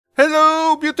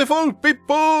Hello beautiful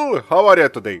people! How are you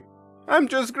today? I'm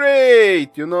just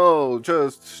great, you know,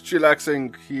 just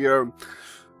chillaxing here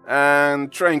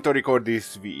and trying to record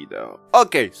this video.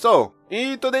 Okay, so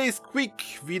in today's quick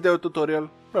video tutorial,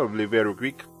 probably very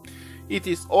quick, it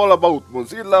is all about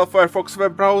Mozilla Firefox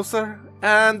web browser,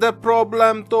 and the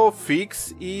problem to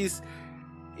fix is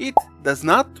it does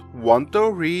not want to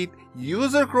read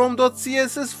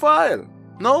userChrome.css file.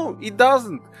 No, it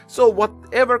doesn't. So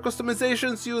whatever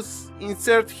customizations you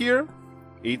insert here,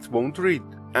 it won't read.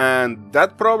 And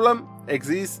that problem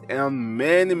exists on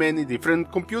many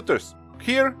different computers.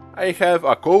 Here I have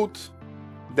a code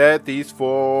that is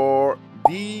for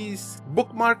this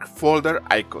bookmark folder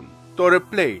icon to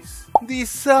replace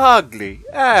this ugly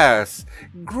ass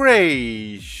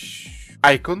grayish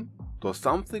icon to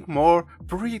something more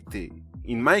pretty.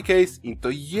 In my case, into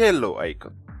yellow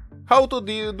icon. How to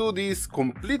do this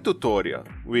complete tutorial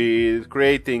with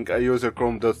creating a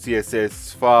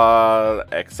userChrome.css file,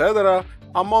 etc.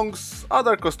 amongst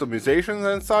other customizations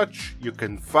and such, you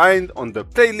can find on the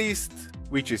playlist,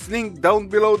 which is linked down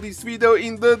below this video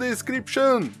in the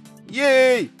description.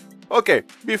 Yay! Okay,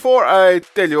 before I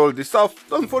tell you all this stuff,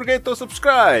 don't forget to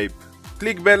subscribe.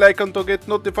 Click bell icon to get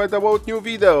notified about new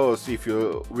videos. If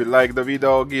you will like the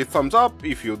video, give thumbs up.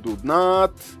 If you do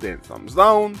not, then thumbs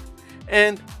down.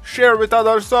 And share with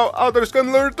others so others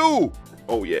can learn too.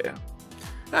 Oh yeah.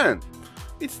 And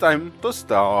it's time to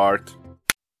start.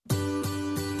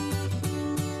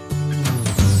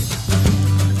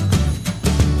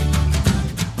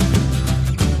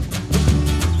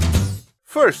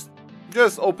 First,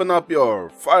 just open up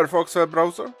your Firefox web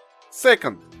browser.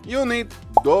 Second, you need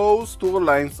those two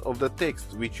lines of the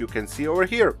text which you can see over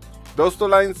here. Those two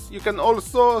lines you can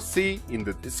also see in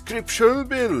the description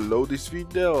below this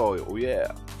video. Oh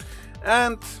yeah.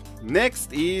 And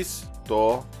next is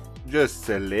to just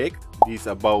select this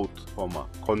about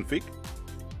config.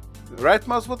 Right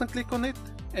mouse button, click on it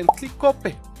and click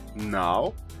copy.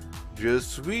 Now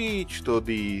just switch to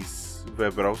this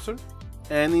web browser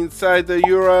and inside the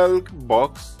URL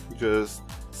box just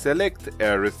select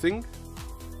everything.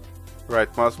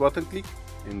 Right mouse button, click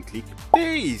and click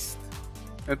paste.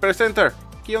 And press enter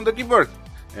key on the keyboard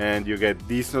and you get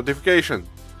this notification.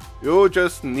 You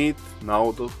just need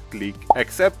now to click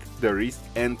accept the risk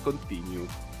and continue.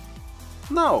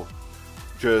 Now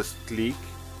just click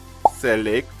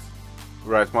select,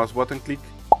 right mouse button, click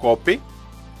copy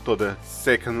to the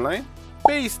second line,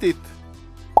 paste it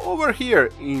over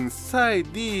here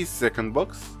inside this second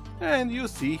box and you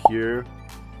see here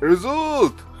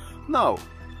result. Now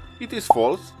it is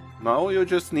false. Now you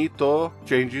just need to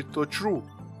change it to true.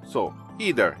 So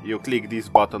either you click this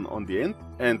button on the end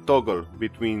and toggle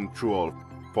between true or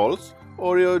false,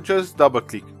 or you just double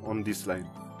click on this line.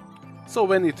 So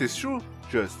when it is true,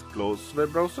 just close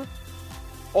web browser,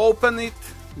 open it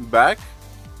back,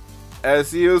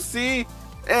 as you see,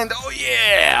 and oh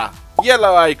yeah!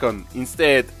 Yellow icon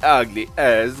instead ugly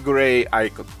as gray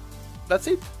icon. That's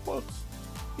it, folks.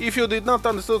 If you did not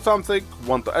understand something,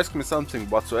 want to ask me something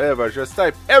whatsoever, just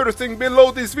type everything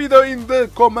below this video in the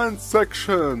comment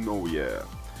section. Oh yeah.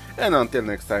 And until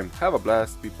next time, have a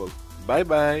blast people. Bye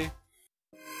bye.